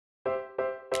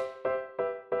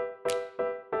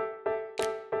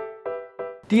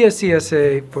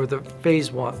DSCSA for the phase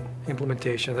 1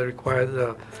 implementation that required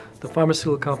the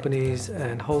pharmaceutical companies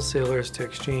and wholesalers to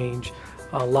exchange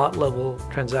lot level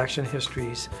transaction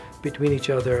histories between each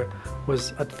other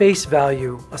was at face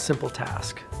value a simple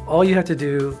task. All you had to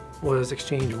do was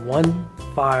exchange one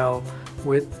file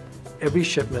with every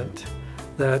shipment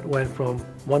that went from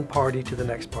one party to the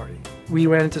next party. We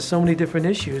ran into so many different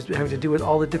issues having to do with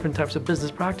all the different types of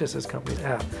business practices companies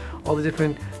have, all the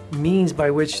different means by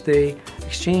which they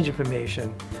exchange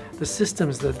information, the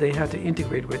systems that they had to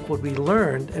integrate with. What we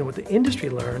learned and what the industry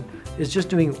learned is just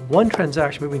doing one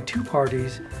transaction between two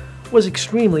parties was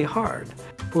extremely hard.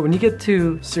 But when you get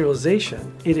to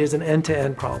serialization, it is an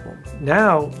end-to-end problem.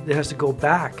 Now it has to go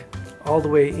back all the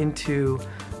way into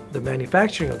the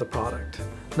manufacturing of the product,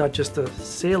 not just the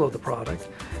sale of the product.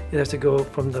 It has to go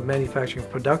from the manufacturing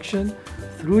production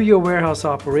through your warehouse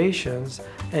operations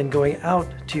and going out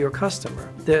to your customer.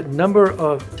 The number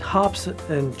of hops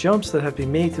and jumps that have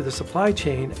been made through the supply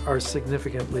chain are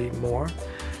significantly more.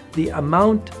 The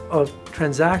amount of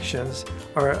transactions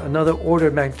are another order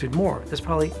of magnitude more. There's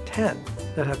probably 10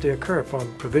 that have to occur,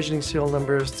 from provisioning serial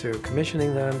numbers to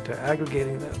commissioning them to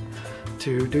aggregating them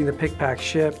to doing the pick, pack,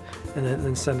 ship, and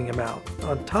then sending them out.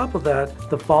 On top of that,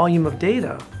 the volume of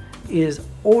data is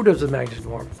orders of magnitude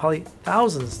more, probably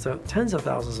thousands to tens of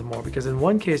thousands of more, because in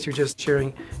one case you're just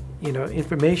sharing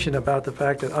information about the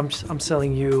fact that I'm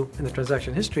selling you in the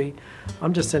transaction history,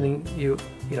 I'm just sending you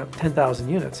 10,000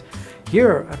 units.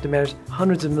 Here I have to manage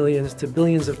hundreds of millions to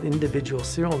billions of individual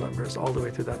serial numbers all the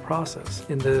way through that process.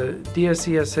 In the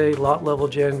DSCSA lot level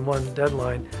Gen 1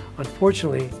 deadline,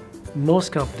 unfortunately,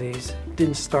 most companies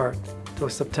didn't start till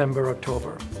September,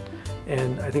 October.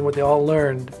 And I think what they all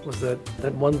learned was that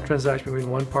one transaction between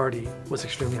one party was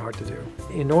extremely hard to do.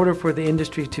 In order for the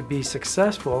industry to be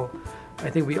successful, I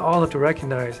think we all have to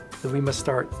recognize that we must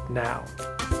start now.